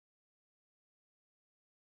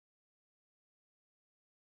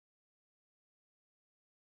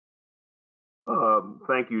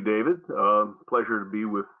Thank you, David. Pleasure to be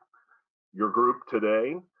with your group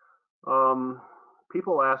today. Um,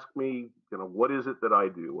 People ask me, what is it that I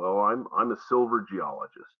do? Well, I'm a silver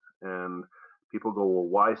geologist, and people go, well,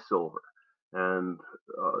 why silver? And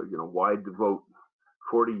why devote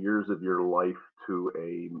 40 years of your life to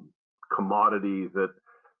a commodity that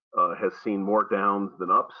has seen more downs than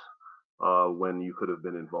ups when you could have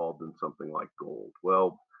been involved in something like gold?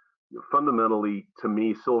 Well, fundamentally, to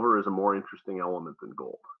me, silver is a more interesting element than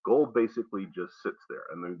gold. Gold basically just sits there,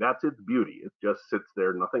 and then that's its beauty. It just sits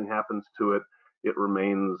there. Nothing happens to it. It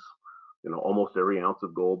remains, almost every ounce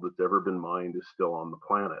of gold that's ever been mined is still on the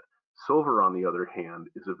planet. Silver, on the other hand,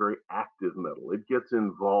 is a very active metal. It gets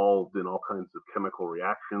involved in all kinds of chemical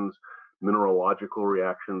reactions, mineralogical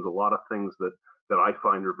reactions, a lot of things that I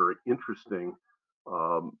find are very interesting,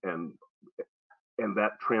 and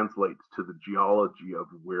that translates to the geology of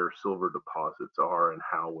where silver deposits are and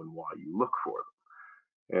how and why you look for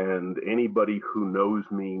them. And anybody who knows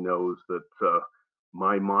me knows that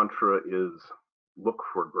my mantra is look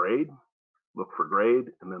for grade,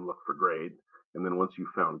 and then look for grade. And then once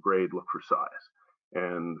you've found grade, look for size.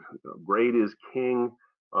 And grade is king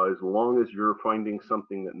as long as you're finding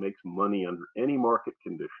something that makes money under any market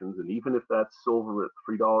conditions. And even if that's silver at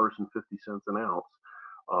 $3.50 an ounce,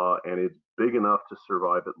 and it's big enough to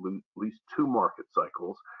survive at least two market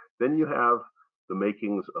cycles, then you have the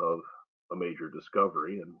makings of a major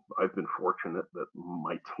discovery. And I've been fortunate that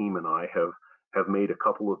my team and I have made a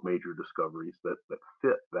couple of major discoveries that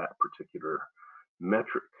fit that particular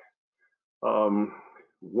metric. Um,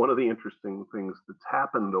 One of the interesting things that's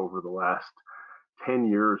happened over the last 10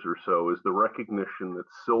 years or so is the recognition that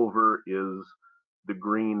silver is the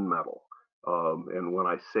green metal. And when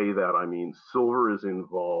I say that, I mean silver is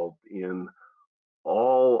involved in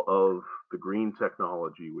all of the green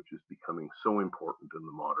technology, which is becoming so important in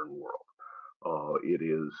the modern world. It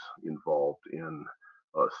is involved in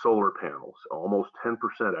solar panels, almost 10%,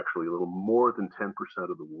 actually, a little more than 10%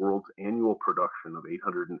 of the world's annual production of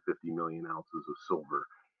 850 million ounces of silver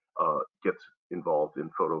gets involved in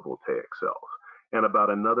photovoltaic cells. And about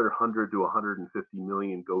another 100 to 150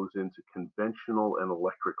 million goes into conventional and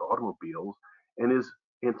electric automobiles and is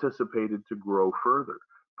anticipated to grow further.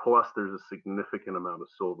 Plus, there's a significant amount of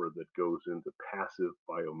silver that goes into passive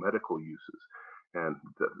biomedical uses. And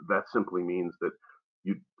that simply means that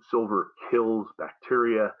silver kills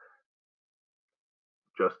bacteria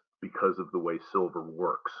just because of the way silver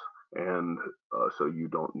works. And so you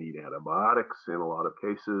don't need antibiotics in a lot of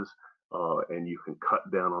cases, and you can cut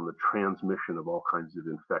down on the transmission of all kinds of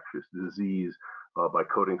infectious disease by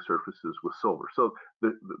coating surfaces with silver. So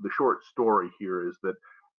the short story here is that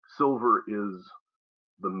silver is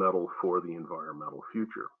the metal for the environmental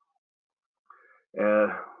future.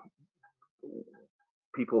 Uh,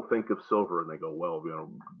 People think of silver and they go, well, we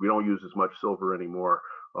don't use as much silver anymore.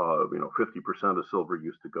 50% of silver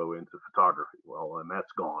used to go into photography. Well, and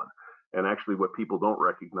that's gone. And actually, what people don't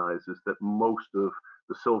recognize is that most of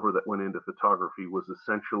the silver that went into photography was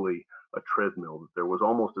essentially a treadmill. That there was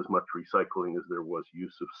almost as much recycling as there was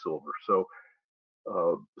use of silver. So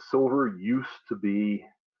silver used to be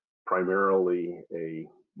primarily a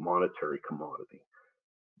monetary commodity.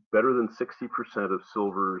 Better than 60% of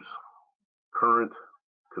silver's current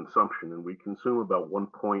consumption, and we consume about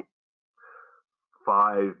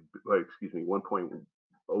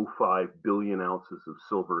 1.05 billion ounces of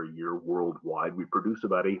silver a year worldwide. We produce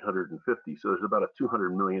about 850, so there's about a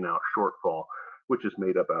 200 million ounce shortfall, which is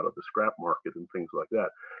made up out of the scrap market and things like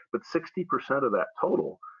that. But 60% of that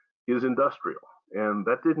total is industrial, and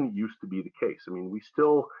that didn't used to be the case. I mean, we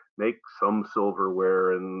still make some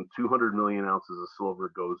silverware, and 200 million ounces of silver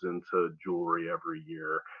goes into jewelry every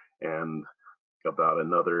year, and about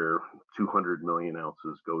another 200 million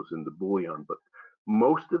ounces goes into bullion, but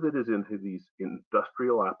most of it is into these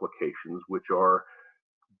industrial applications, which are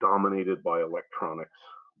dominated by electronics,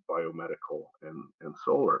 biomedical, and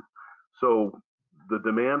solar. So the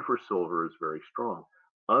demand for silver is very strong.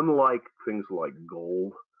 Unlike things like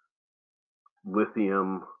gold,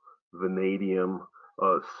 lithium, vanadium,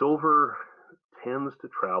 silver tends to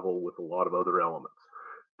travel with a lot of other elements,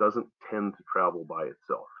 doesn't tend to travel by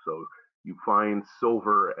itself. So you find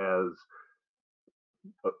silver as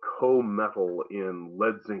a co-metal in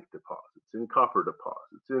lead zinc deposits, in copper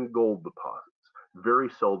deposits, in gold deposits. Very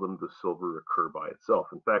seldom does silver occur by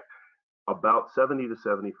itself. In fact, about 70 to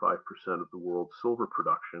 75% of the world's silver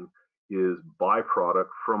production is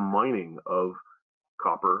byproduct from mining of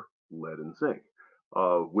copper, lead, and zinc,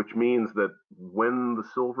 which means that when the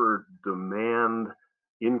silver demand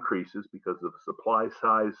increases because of supply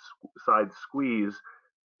side squeeze,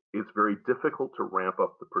 it's very difficult to ramp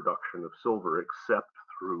up the production of silver except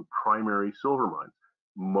through primary silver mines.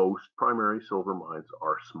 Most primary silver mines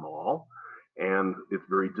are small, and it's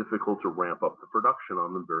very difficult to ramp up the production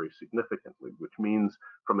on them very significantly, which means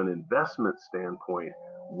from an investment standpoint,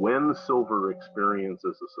 when silver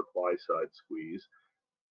experiences a supply side squeeze,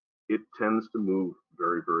 it tends to move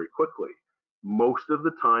very, very quickly. Most of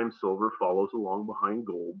the time, silver follows along behind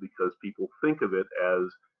gold because people think of it as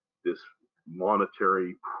this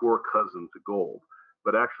monetary poor cousin to gold.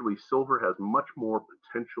 But actually, silver has much more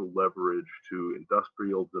potential leverage to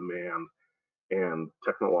industrial demand and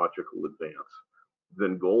technological advance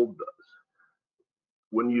than gold does.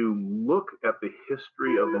 When you look at the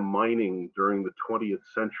history of mining during the 20th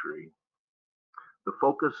century, the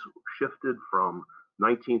focus shifted from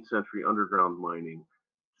 19th century underground mining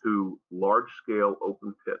to large-scale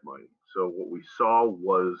open pit mining. So what we saw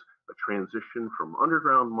was a transition from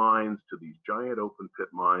underground mines to these giant open pit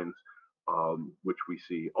mines, which we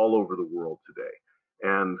see all over the world today.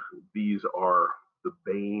 And these are the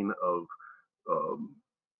bane of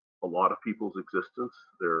a lot of people's existence.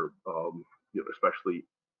 They're, especially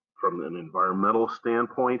from an environmental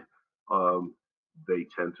standpoint, they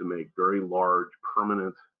tend to make very large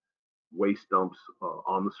permanent waste dumps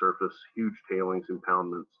on the surface, huge tailings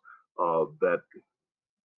impoundments that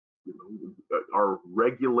are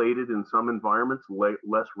regulated in some environments,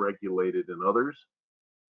 less regulated in others.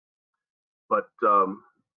 But the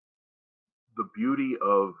beauty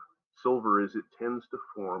of silver is it tends to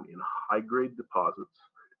form in high-grade deposits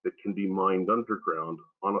that can be mined underground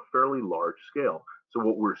on a fairly large scale. So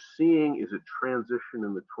what we're seeing is a transition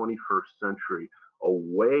in the 21st century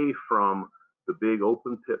away from the big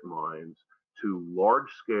open pit mines to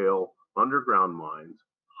large-scale underground mines,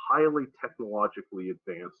 highly technologically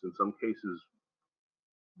advanced, in some cases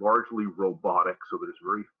largely robotic, so there's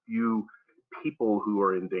very few people who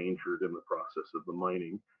are endangered in the process of the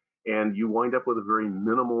mining, and you wind up with a very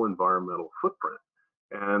minimal environmental footprint.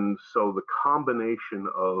 And so the combination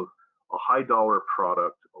of a high dollar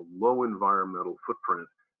product, a low environmental footprint,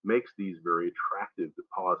 makes these very attractive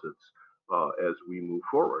deposits as we move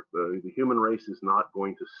forward. The human race is not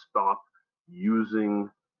going to stop using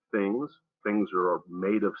things. Things are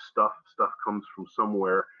made of stuff. Stuff comes from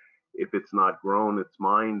somewhere. If it's not grown, it's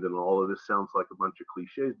mined, and all of this sounds like a bunch of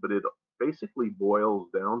cliches, but it basically boils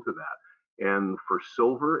down to that. And for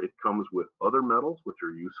silver, it comes with other metals, which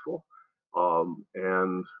are useful.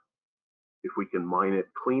 And if we can mine it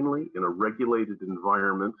cleanly in a regulated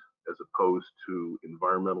environment, as opposed to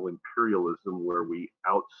environmental imperialism, where we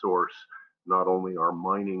outsource not only our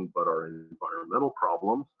mining, but our environmental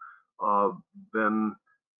problems, then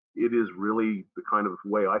it is really the kind of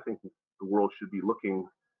way I think the world should be looking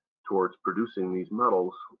towards producing these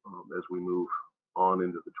metals as we move on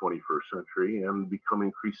into the 21st century and become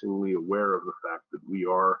increasingly aware of the fact that we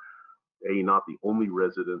are, A, not the only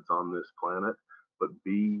residents on this planet, but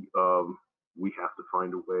B, we have to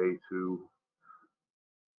find a way to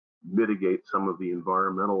mitigate some of the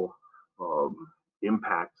environmental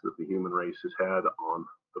impacts that the human race has had on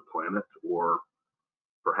the planet, or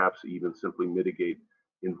perhaps even simply mitigate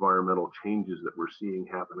environmental changes that we're seeing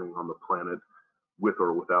happening on the planet with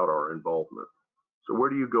or without our involvement. So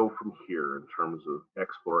where do you go from here in terms of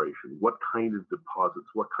exploration? What kind of deposits,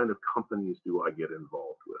 what kind of companies do I get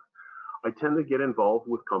involved with? I tend to get involved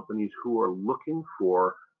with companies who are looking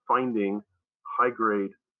for finding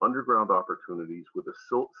high-grade underground opportunities with a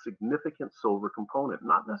significant silver component,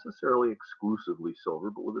 not necessarily exclusively silver,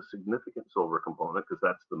 but with a significant silver component, because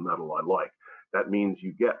that's the metal I like. That means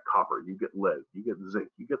you get copper, you get lead, you get zinc,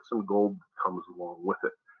 you get some gold that comes along with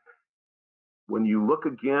it. When you look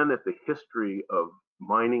again at the history of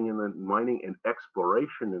mining and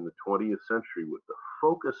exploration in the 20th century, with the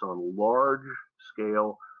focus on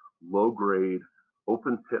large-scale, low-grade,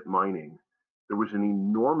 open-pit mining, there was an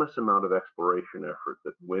enormous amount of exploration effort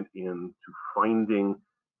that went into finding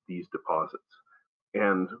these deposits.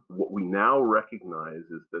 And what we now recognize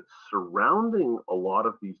is that surrounding a lot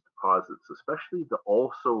of these deposits, especially the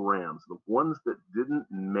also-rans, the ones that didn't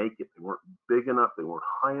make it, they weren't big enough, they weren't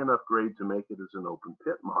high enough grade to make it as an open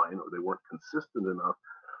pit mine, or they weren't consistent enough,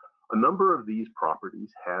 a number of these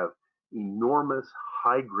properties have enormous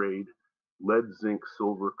high-grade lead, zinc,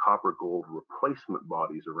 silver, copper, gold replacement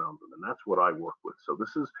bodies around them. And that's what I work with. So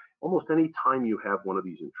this is almost any time you have one of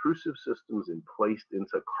these intrusive systems placed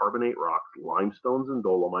into carbonate rocks, limestones and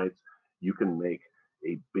dolomites, you can make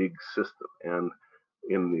a big system. And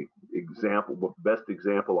in the example, the best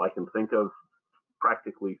example I can think of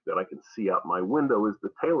practically that I can see out my window is the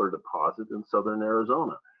Taylor deposit in southern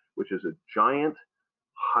Arizona, which is a giant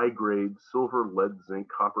high-grade silver, lead, zinc,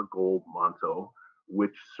 copper, gold manto,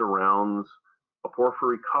 which surrounds a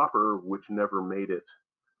porphyry copper which never made it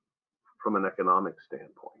from an economic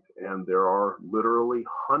standpoint. And there are literally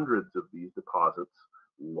hundreds of these deposits,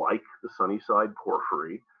 like the Sunnyside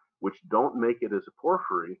porphyry, which don't make it as a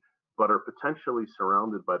porphyry, but are potentially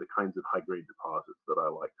surrounded by the kinds of high-grade deposits that I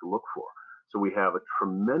like to look for. So we have a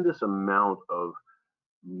tremendous amount of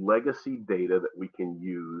legacy data that we can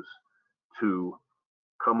use to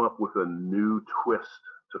come up with a new twist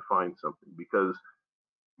to find something. Because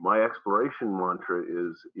my exploration mantra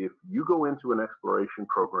is, if you go into an exploration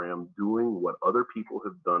program doing what other people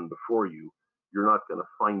have done before you, you're not going to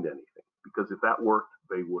find anything. Because if that worked,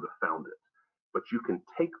 they would have found it. But you can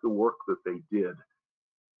take the work that they did,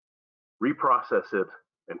 reprocess it,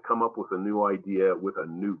 and come up with a new idea with a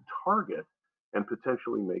new target, and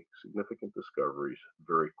potentially make significant discoveries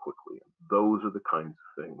very quickly. Those are the kinds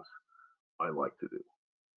of things I like to do.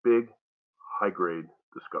 Big, high-grade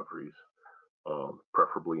discoveries,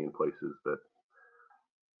 preferably in places that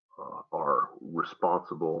are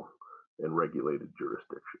responsible and regulated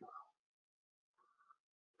jurisdictions.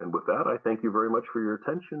 And with that, I thank you very much for your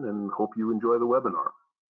attention and hope you enjoy the webinar.